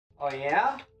Oh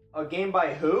yeah? A game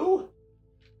by who?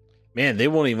 Man, they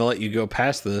won't even let you go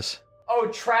past this. Oh,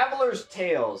 Traveler's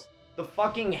Tales. The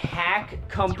fucking hack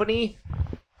company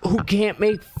who can't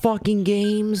make fucking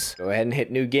games. Go ahead and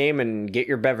hit new game and get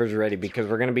your beverage ready because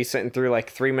we're gonna be sitting through like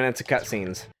 3 minutes of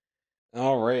cutscenes.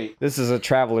 Alright. This is a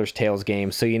Traveler's Tales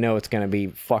game, so you know it's gonna be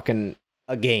fucking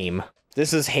a game.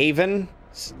 This is Haven,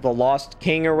 the Lost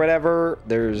King or whatever.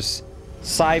 There's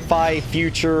sci-fi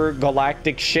future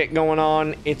galactic shit going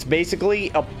on. It's basically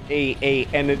a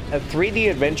 3D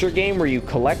adventure game where you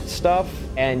collect stuff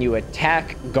and you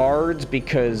attack guards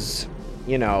because,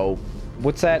 you know,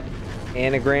 what's that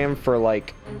anagram for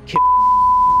like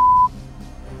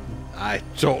I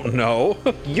don't know.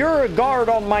 You're a guard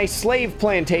on my slave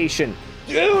plantation.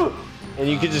 And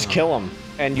you can just kill him.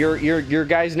 And your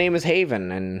guy's name is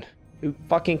Haven, and who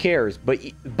fucking cares? But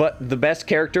the best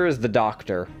character is the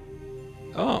doctor.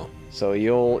 Oh. So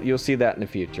you'll see that in the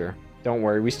future. Don't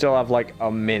worry, we still have like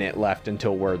a minute left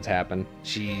until words happen.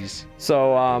 Jeez.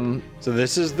 So so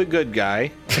this is the good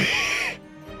guy.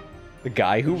 The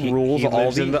guy who rules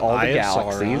all the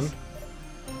galaxies.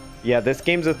 Yeah, this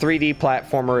game's a 3D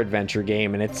platformer adventure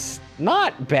game, and it's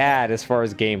not bad as far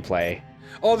as gameplay.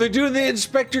 Oh, they're doing the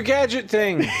Inspector Gadget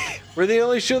thing, where they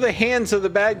only show the hands of the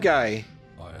bad guy.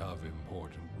 I have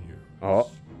important news. Oh.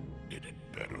 It had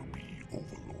better be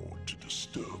Overlord to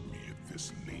disturb me at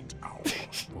this late hour.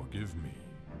 Forgive me.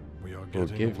 We are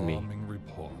getting alarming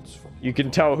reports from. You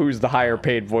can tell who's the higher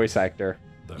paid voice actor.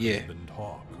 There has been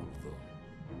talk of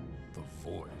the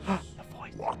voice. The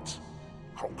voice. What?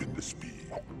 How can this be?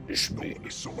 No one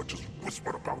has so much as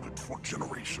whispered about it for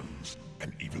generations.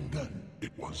 And even then,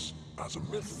 it was as a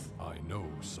myth. I know,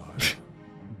 sire.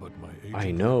 But my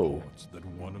agent reports that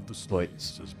one of the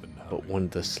slaves has been but one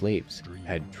of the slaves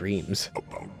had dreams.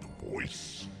 About the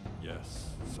voice? Yes,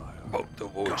 sire. About the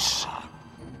voice. God.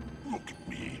 Look at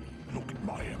me. Look at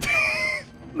my empire.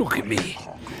 Look at me.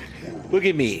 Look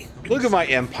at me. Look at my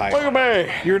empire. Look at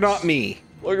me. You're not me.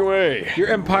 Look at me. Your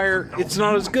empire, it's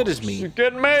not as good as me. You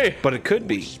kidding me? But it could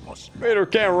be. Vader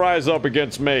can't rise up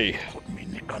against me.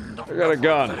 I got a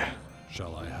gun.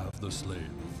 Shall I have the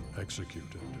slave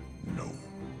executed? No.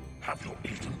 Have your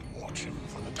agent watch him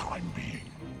for the time being.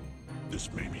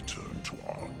 This may be turned to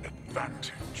our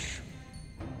advantage.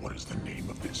 What is the name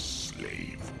of this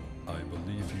slave? I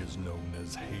believe he is known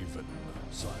as Haven,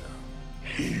 sire.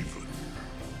 Haven?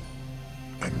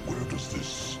 And where does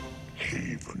this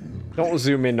Haven? Don't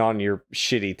zoom in on your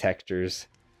shitty textures.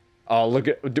 Oh,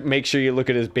 make sure you look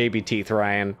at his baby teeth,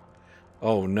 Ryan.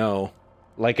 Oh no.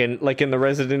 Like in the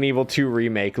Resident Evil 2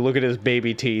 remake, look at his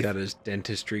baby teeth. Got his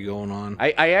dentistry going on.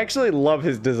 I actually love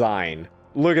his design.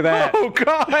 Look at that. Oh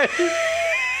god.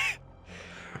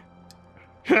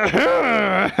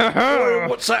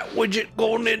 What's that widget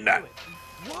going in that?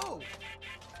 Whoa.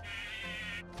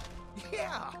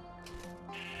 Yeah.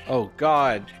 Oh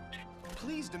god.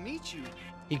 Pleased to meet you.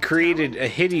 He created a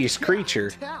hideous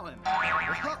creature. Talon.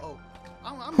 Uh-oh.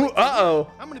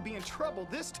 Uh-oh. I'm gonna be in trouble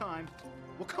this time.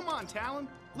 Well, come on, Talon.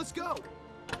 Let's go.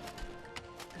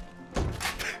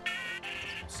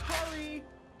 Sorry.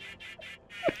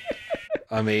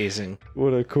 Amazing.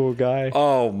 What a cool guy.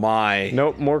 Oh my.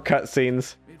 Nope, more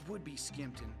cutscenes. It would be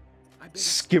Skimpton.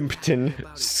 Skimpton.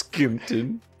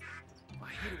 Skimpton. I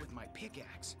hit it with my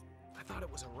pickaxe. I thought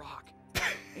it was a rock.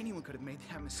 Anyone could have made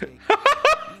that mistake.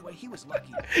 Anyway, he was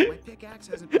lucky. My pickaxe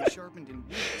hasn't been sharpened in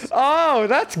weeks. Oh,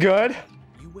 that's good.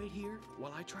 You wait here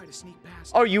while I try to sneak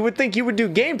past. Oh, you would think you would do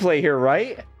gameplay here,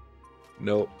 right?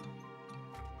 Nope.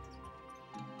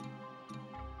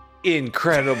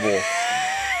 Incredible.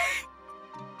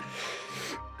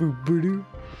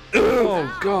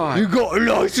 Oh god. You got a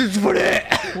license for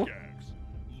that?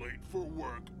 Late for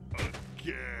work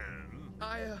again.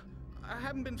 I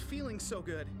haven't been feeling so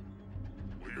good.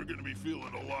 Well, you're gonna be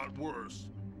feeling a lot worse.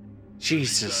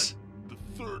 Jesus. The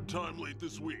third time late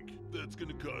this week. That's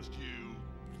gonna cost you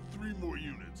 3 more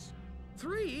units.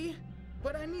 3?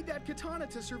 But I need that katana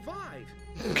to survive.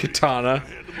 Katana.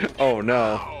 Oh no.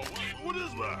 Ow, what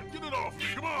is that? Get it off me,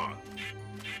 come on.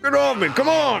 Get off me, come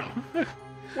on.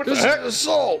 What the heck?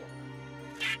 Assault.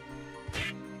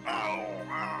 Ow,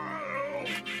 ow.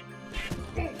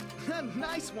 Oh.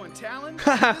 Nice one, Talon.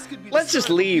 Haha, let's just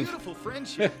leave. Beautiful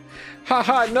friendship.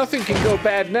 Haha, nothing can go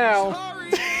bad now.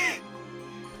 Sorry.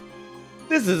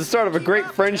 This is the start of a great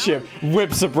friendship.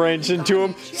 Whips a branch into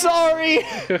him. Sorry.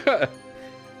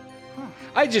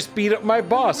 I just beat up my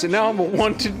boss and now I'm a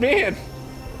wanted man.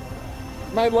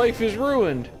 My life is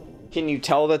ruined. Can you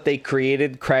tell that they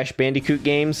created Crash Bandicoot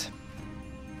games?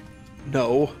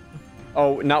 No.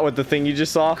 Oh, not with the thing you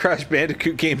just saw? Crash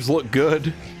Bandicoot games look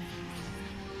good.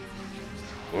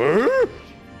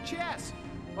 Chess,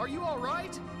 are you all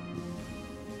right?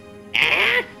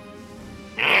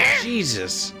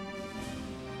 Jesus.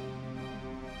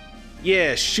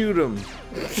 Yeah, shoot him.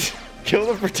 Kill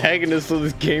the protagonist so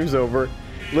this game's over.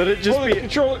 Let it just be.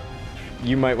 Controller.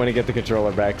 You might want to get the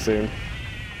controller back soon.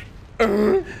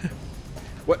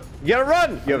 What? You gotta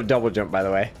run! You have a double jump, by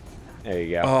the way. There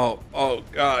you go. Oh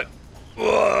God.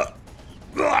 Ugh.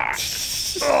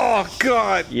 Oh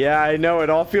God. Yeah, I know. It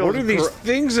all feels. What are these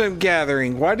things I'm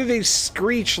gathering? Why do they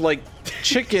screech like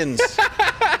chickens?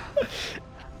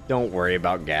 Don't worry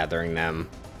about gathering them.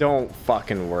 Don't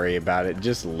fucking worry about it.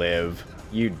 Just live.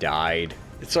 You died.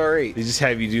 It's alright. They just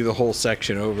have you do the whole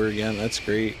section over again. That's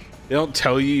great. They don't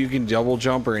tell you you can double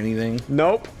jump or anything.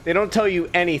 Nope. They don't tell you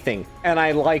anything. And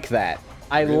I like that.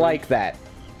 I like that.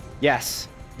 Yes.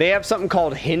 They have something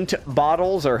called hint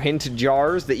bottles or hint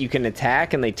jars that you can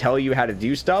attack and they tell you how to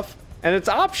do stuff. And it's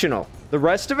optional. The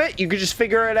rest of it, you could just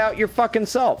figure it out your fucking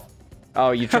self.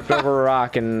 Oh, you tripped over a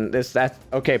rock and that's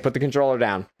okay, put the controller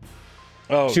down.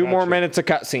 Oh, 2 more minutes of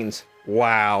cutscenes.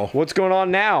 Wow. What's going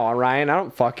on now, Ryan? I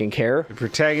don't fucking care. The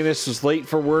protagonist was late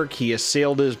for work. He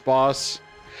assailed his boss.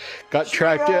 Got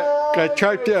trapped in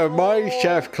a mine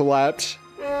shaft collapse.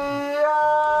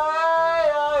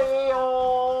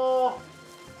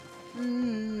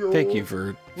 Thank you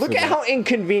for Look at how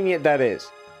inconvenient that is.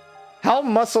 How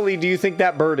muscly do you think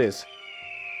that bird is?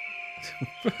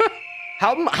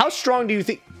 How strong do you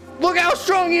think? Look how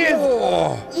strong he is!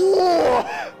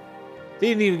 Oh. They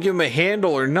didn't even give him a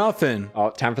handle or nothing. Oh,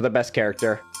 time for the best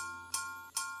character.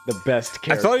 The best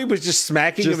character. I thought he was just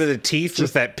smacking him in the teeth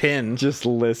with that pin. Just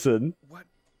listen.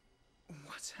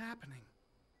 What's happening?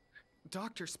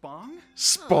 Dr. Spong?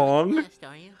 Spong? Oh,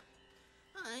 are you?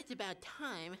 Oh, it's about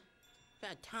time.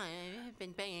 About time. I've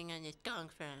been banging on this gong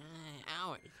for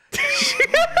hours.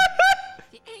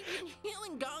 The ancient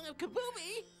healing gong of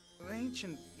Kabubi.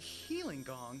 Ancient healing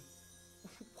gong?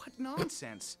 What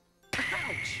nonsense?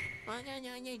 Ouch! Oh,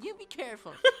 no, you be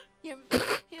careful.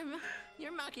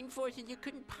 You're mocking forces you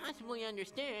couldn't possibly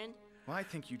understand. Well, I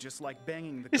think you just like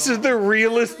banging the This gong. is the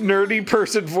realest nerdy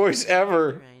person voice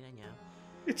ever. Right, I know.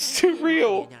 It's too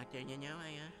real. Doctor, you know,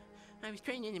 I was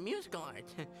trained in the musical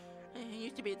arts. I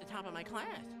used to be at the top of my class.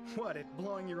 What, at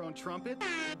blowing your own trumpet?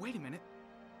 Wait a minute.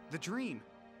 The dream.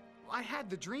 I had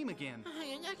the dream again.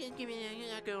 You're not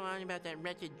gonna go on about that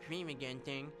wretched dream again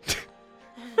thing.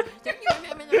 Don't you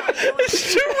remember the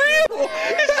It's too real.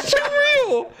 It's too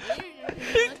real.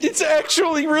 It's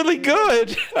actually really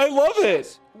good. I love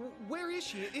it. Where is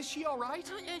she? Is she all right?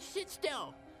 Sit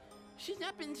still. She's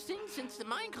not been seen since the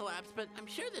mine collapse, but I'm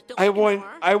sure they're still I looking for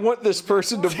her. want this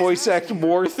person to voice act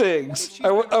more things.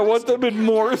 I want them in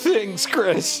more things,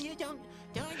 Chris. You don't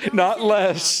Not say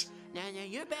less. so. Now,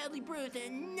 you're badly bruised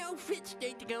and no fit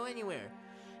state to go anywhere.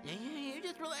 Now, you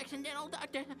just relax and then old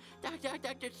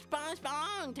Dr.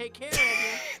 Spong take care of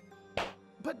you.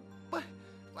 But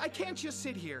I can't just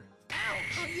sit here.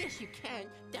 Oh, yes, you can.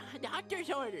 Doctor's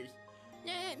orders.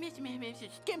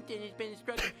 Mr. Skimpton has been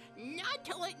instructed not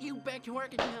to let you back to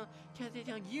work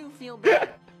until you feel better.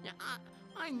 Now,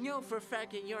 I know for a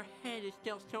fact that your head is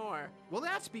still sore. Well,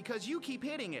 that's because you keep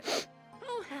hitting it.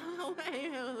 Oh,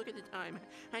 hey, look at the time.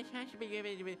 I should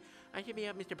be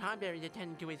up Mr. Podberry's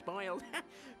attending to his boils.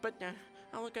 But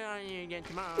I'll look on you again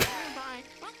tomorrow. Bye.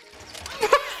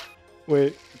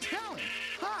 Wait. Talon,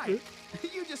 hi.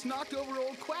 You just knocked over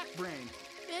old Quack Brain.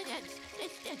 That's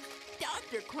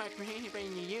Dr. Quackbrain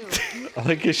to you. I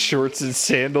like his shorts and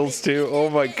sandals too.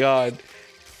 Oh my god.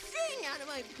 Sing out of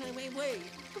my way.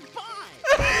 Goodbye.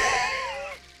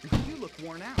 You look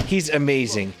worn out. He's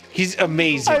amazing. He's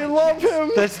amazing. I love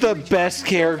him. That's the best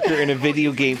character in a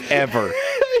video game ever.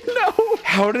 I know.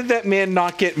 How did that man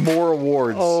not get more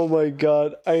awards? Oh my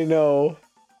god. I know.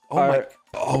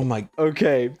 Oh my.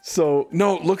 Okay, so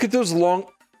No, look at those long,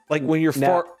 like when you're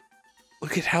far.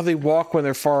 Look at how they walk when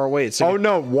they're far away. It's like oh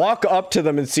no, walk up to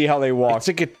them and see how they walk.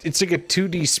 it's like a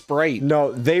 2D sprite.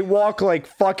 No, they walk like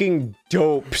fucking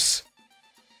dopes.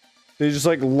 They just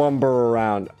like lumber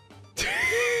around.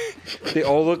 They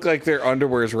all look like their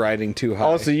underwear's riding too high.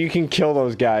 Also, you can kill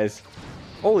those guys.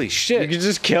 Holy You shit. can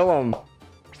just kill them.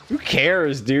 Who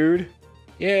cares, dude?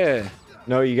 Yeah.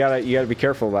 No, you gotta be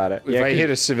careful about it. If I hit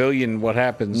a civilian, what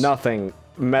happens? nothing,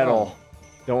 metal.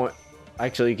 Don't.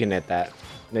 Actually, you can hit that.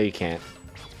 No, you can't.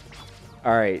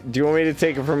 All right. Do you want me to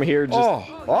take it from here? Just.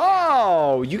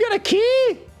 Oh, you got a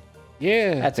key?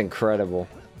 Yeah. That's incredible.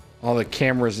 All the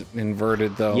cameras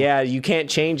inverted though. Yeah, you can't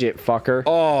change it, fucker.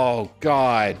 Oh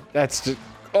god. That's the.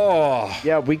 Oh.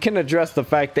 Yeah, we can address the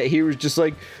fact that he was just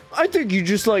like, I think you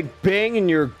just like banging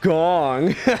your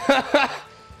gong.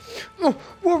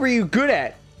 What were you good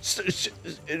at?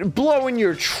 Blowing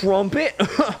your trumpet?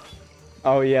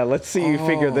 Oh, yeah, let's see you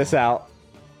figure this out.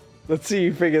 Let's see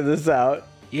you figure this out.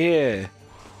 Yeah.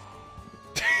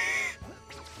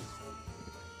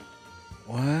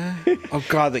 What? Oh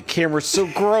god, the camera's so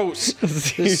gross.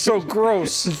 It's so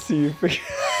gross. Let's see you figure.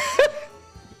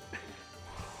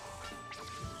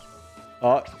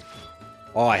 Oh,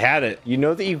 I had it. you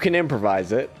know that you can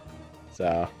improvise it,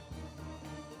 so.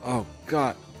 Oh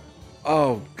god.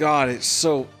 Oh god, it's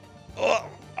so.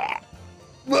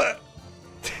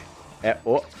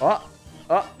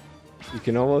 You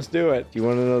can almost do it. Do you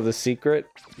want to know the secret?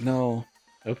 No.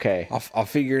 Okay. I'll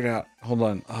figure it out. Hold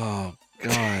on. Oh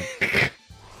god.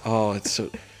 Oh, it's so.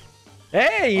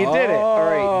 Hey, you did it. All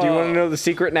right. Do you want to know the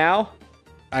secret now?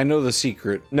 I know the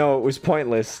secret. No, it was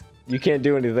pointless. You can't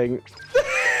do anything.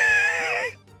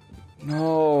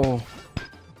 No.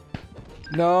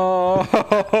 No.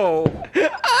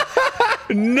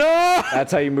 No.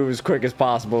 That's how you move as quick as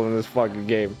possible in this fucking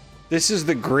game. This is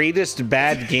the greatest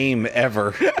bad game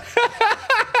ever.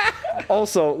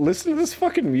 Also, listen to this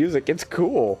fucking music. It's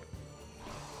cool.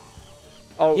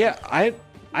 Oh, Yeah,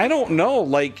 I don't know.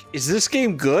 Like, is this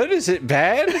game good? Is it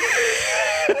bad?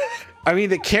 I mean,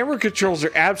 the camera controls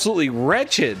are absolutely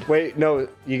wretched. Wait, no,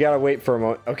 you gotta wait for a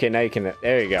moment. Okay, now you can.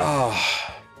 There you go. Oh,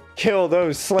 Kill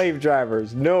those slave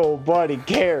drivers. Nobody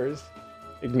cares.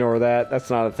 Ignore that. That's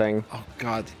not a thing. oh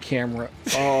god, the camera.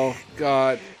 Oh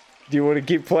god. Do you want to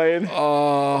keep playing?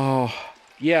 Oh,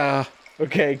 yeah.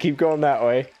 Okay, keep going that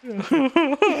way.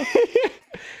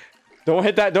 Don't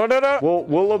hit that. Don't.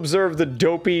 We'll observe the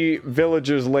dopey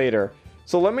villagers later.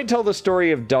 So let me tell the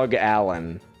story of Doug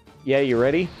Allen. Yeah, you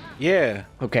ready? Yeah.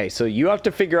 Okay, so you have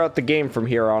to figure out the game from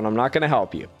here on. I'm not going to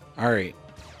help you. All right.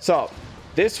 So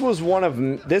this is one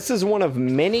of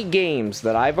many games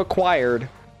that I've acquired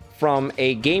from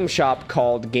a game shop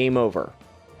called Game Over.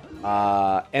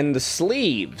 And the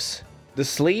sleeves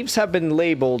have been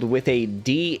labeled with a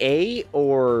DA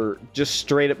or just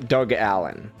straight up Doug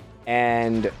Allen.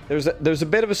 And there's a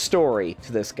bit of a story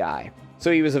to this guy.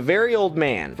 So he was a very old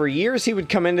man. For years he would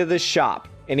come into this shop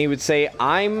and he would say,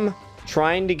 I'm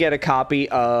trying to get a copy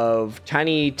of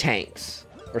Tiny Tanks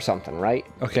or something, right?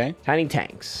 Okay. Tiny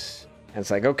Tanks. And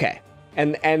it's like, okay.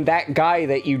 And that guy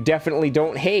that you definitely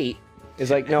don't hate is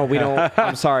like, no, we don't,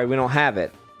 I'm sorry, we don't have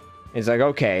it. And he's like,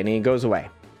 okay, and he goes away.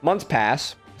 Months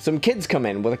pass. Some kids come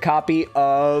in with a copy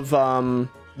of,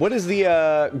 what is the,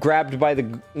 not Grabbed by the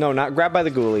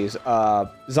Ghoulies,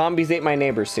 Zombies Ate My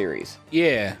Neighbors series.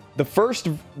 Yeah. The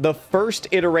first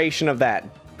iteration of that,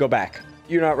 go back.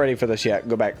 You're not ready for this yet,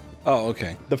 go back. Oh,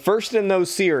 okay. The first in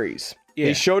those series,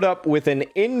 they showed up with an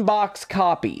in-box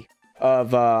copy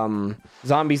of,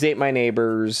 Zombies Ate My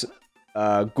Neighbors,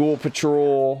 Ghoul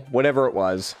Patrol, whatever it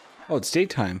was. Oh, it's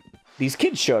daytime. These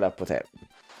kids showed up with it,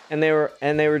 and they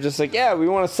were just like, yeah, we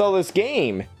want to sell this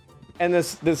game. And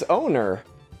this owner,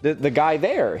 the guy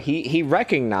there, he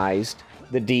recognized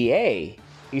the DA.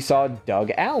 He saw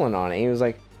Doug Allen on it. He was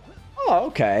like, oh,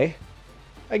 okay,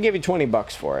 I give you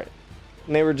 $20 for it.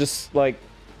 And they were just like,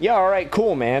 yeah, all right,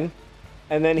 cool, man.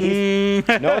 And then he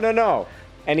no,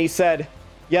 and he said,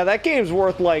 yeah, that game's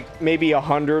worth like maybe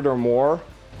 100 or more,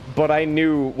 but I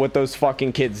knew what those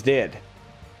fucking kids did.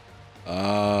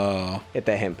 Hit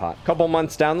the hint pot. Couple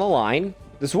months down the line,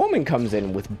 this woman comes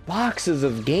in with boxes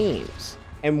of games.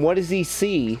 And what does he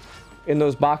see in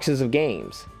those boxes of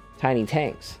games? Tiny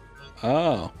Tanks.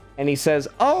 Oh. And he says,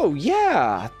 oh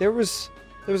yeah, there was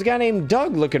a guy named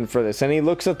Doug looking for this. And he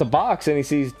looks at the box and he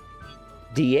sees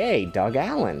DA, Doug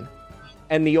Allen.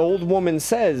 And the old woman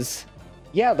says,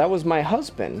 yeah, that was my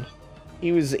husband.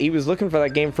 He was looking for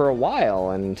that game for a while,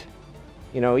 and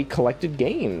you know, he collected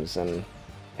games, and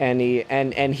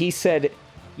he said,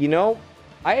 you know,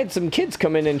 I had some kids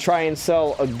come in and try and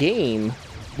sell a game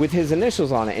with his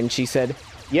initials on it. And she said,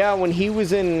 yeah, when he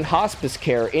was in hospice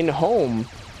care in home,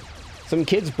 some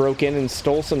kids broke in and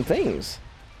stole some things.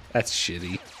 That's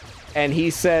shitty. And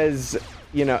he says,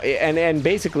 you know, and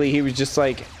basically he was just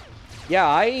like, yeah,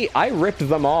 I ripped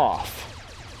them off.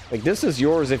 Like, this is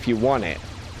yours if you want it.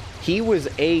 He was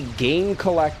a game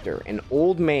collector, an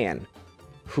old man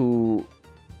who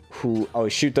oh,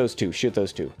 shoot those two.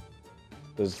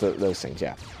 Those things,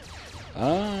 yeah.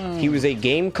 Oh. He was a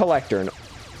game collector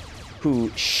who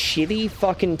shitty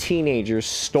fucking teenagers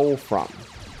stole from.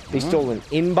 They stole an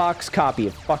inbox copy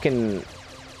of fucking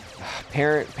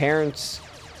parents,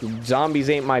 Zombies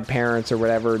Ain't My Parents or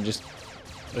whatever, just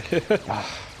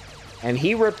and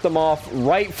he ripped them off,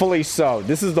 rightfully so.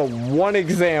 This is the one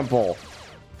example.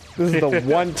 This is the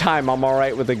one time I'm all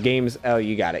right with the games. Oh,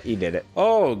 you got it. You did it.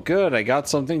 Oh, good. I got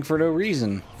something for no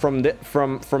reason. From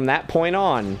that point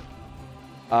on,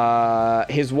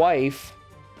 His wife,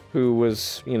 who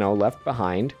was, you know, left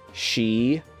behind,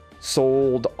 she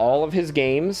sold all of his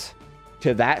games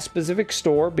to that specific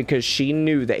store because she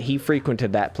knew that he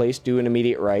frequented that place. Do an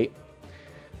immediate right.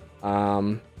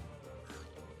 Not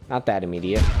that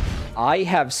immediate. I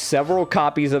have several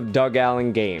copies of Doug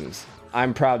Allen games.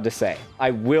 I'm proud to say.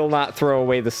 I will not throw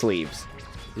away the sleeves.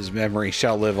 His memory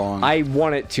shall live on. I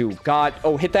want it to. God.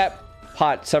 Oh, hit that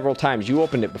pot several times. You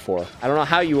opened it before. I don't know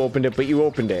how you opened it, but you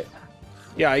opened it.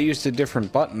 Yeah, I used a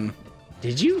different button.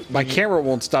 Did you? My camera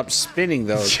won't stop spinning,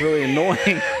 though. It's really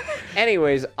annoying.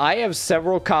 Anyways, I have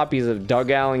several copies of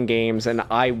Doug Allen games, and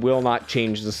I will not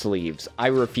change the sleeves. I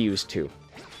refuse to.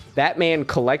 That man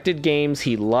collected games.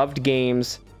 He loved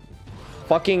games.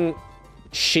 Fucking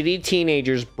shitty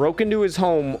teenagers broke into his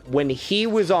home when he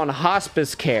was on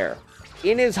hospice care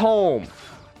in his home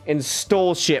and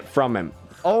stole shit from him.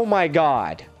 Oh my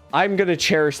God. I'm gonna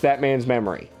cherish that man's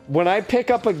memory. When I pick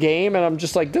up a game and I'm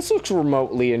just like, this looks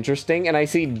remotely interesting, and I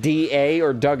see DA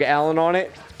or Doug Allen on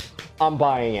it, I'm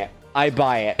buying it. I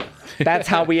buy it. That's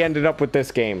how we ended up with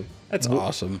this game. That's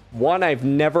awesome. One, I've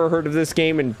never heard of this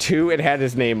game, and two, it had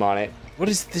his name on it. What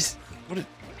is this?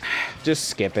 Just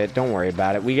skip it. Don't worry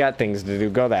about it. We got things to do.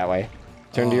 Go that way.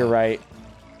 Turn to your right.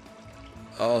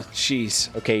 Oh,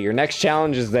 jeez. Okay, your next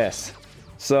challenge is this.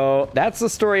 So that's the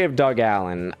story of Doug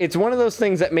Allen. It's one of those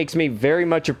things that makes me very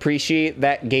much appreciate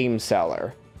that game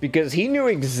seller, because he knew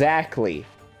exactly.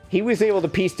 He was able to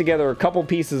piece together a couple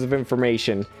pieces of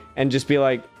information and just be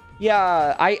like,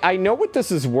 yeah, I know what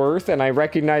this is worth, and I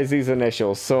recognize these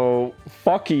initials, so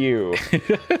fuck you.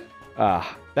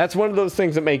 That's one of those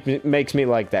things that makes me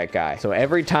like that guy. So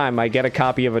every time I get a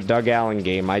copy of a Doug Allen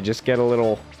game, I just get a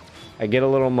little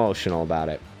emotional about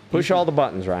it. Push all the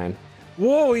buttons, Ryan.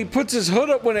 Whoa, he puts his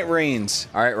hood up when it rains.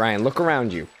 All right, Ryan, look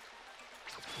around you.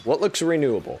 What looks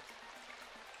renewable?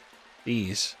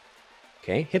 These.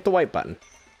 Okay, hit the white button.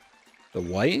 The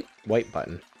white? White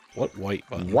button. What white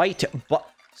button? White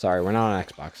Sorry, we're not on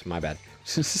Xbox. My bad.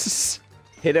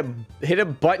 Hit a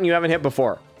button you haven't hit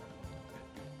before.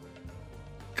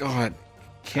 God.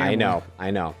 Camera.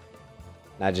 I know.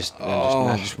 Now just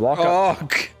walk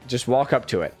up. Just walk up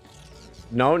to it.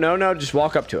 No, just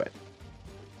walk up to it.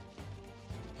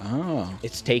 Oh.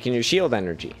 It's taking your shield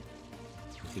energy.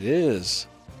 It is.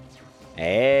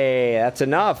 Hey, that's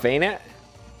enough, ain't it?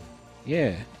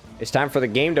 Yeah. It's time for the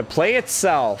game to play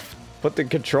itself. Put the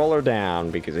controller down,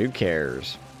 because who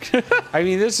cares? I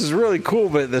mean, this is really cool,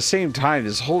 but at the same time,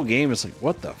 this whole game is like,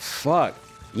 what the fuck?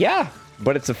 Yeah,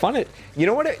 but it's a fun... You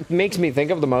know what it makes me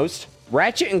think of the most?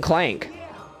 Ratchet and Clank.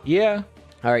 Yeah.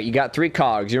 All right, you got 3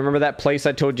 cogs. You remember that place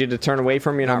I told you to turn away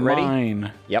from? You're not ready?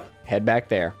 Mine. Yep, head back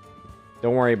there.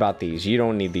 Don't worry about these. You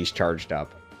don't need these charged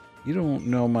up. You don't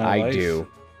know my life. I do.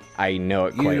 I know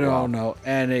it quite well. You don't know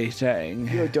anything.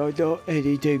 You don't know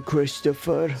anything,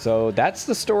 Christopher. So that's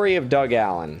the story of Doug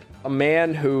Allen. A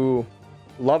man who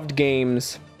loved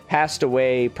games, passed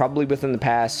away probably within the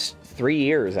past 3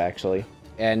 years, actually.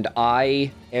 And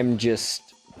I am just...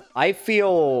 I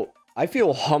feel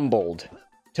humbled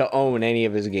to own any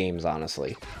of his games,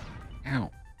 honestly. Ow.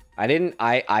 I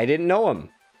didn't know him.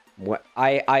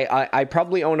 I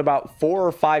probably own about 4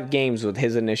 or 5 games with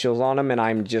his initials on them, and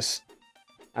I'm just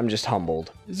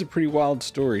humbled. This is a pretty wild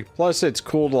story. Plus, it's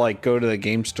cool to like go to the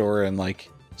game store and like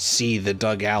see the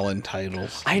Doug Allen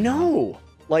titles. I know.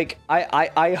 Like,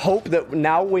 I hope that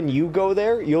now when you go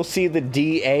there, you'll see the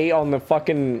DA on the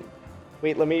fucking...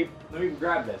 Wait, let me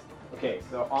grab this. Okay,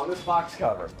 so on this box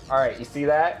cover. All right, you see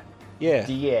that? Yeah.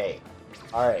 DA.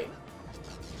 All right.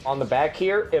 On the back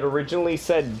here, it originally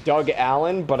said Doug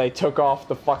Allen, but I took off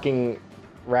the fucking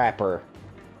wrapper.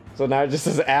 So now it just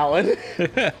says Allen.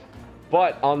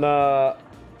 But on the...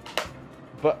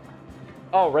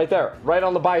 Oh, right there. Right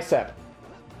on the bicep.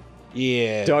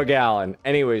 Yeah. Doug Allen.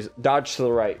 Anyways, dodge to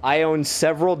the right. I own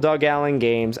several Doug Allen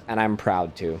games, and I'm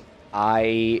proud to.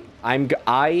 I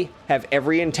have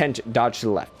every intention... Dodge to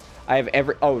the left. I have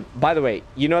every... Oh, by the way,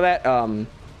 you know that...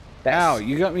 Ow,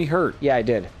 you got me hurt. Yeah, I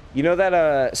did. You know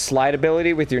that slide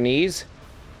ability with your knees?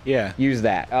 Yeah. Use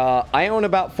that. I own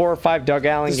about 4 or 5 Doug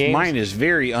Allen games. Mine is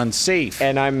very unsafe.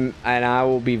 And I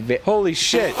will be... Holy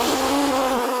shit.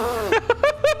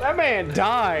 That man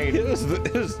died.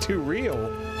 It was too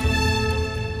real.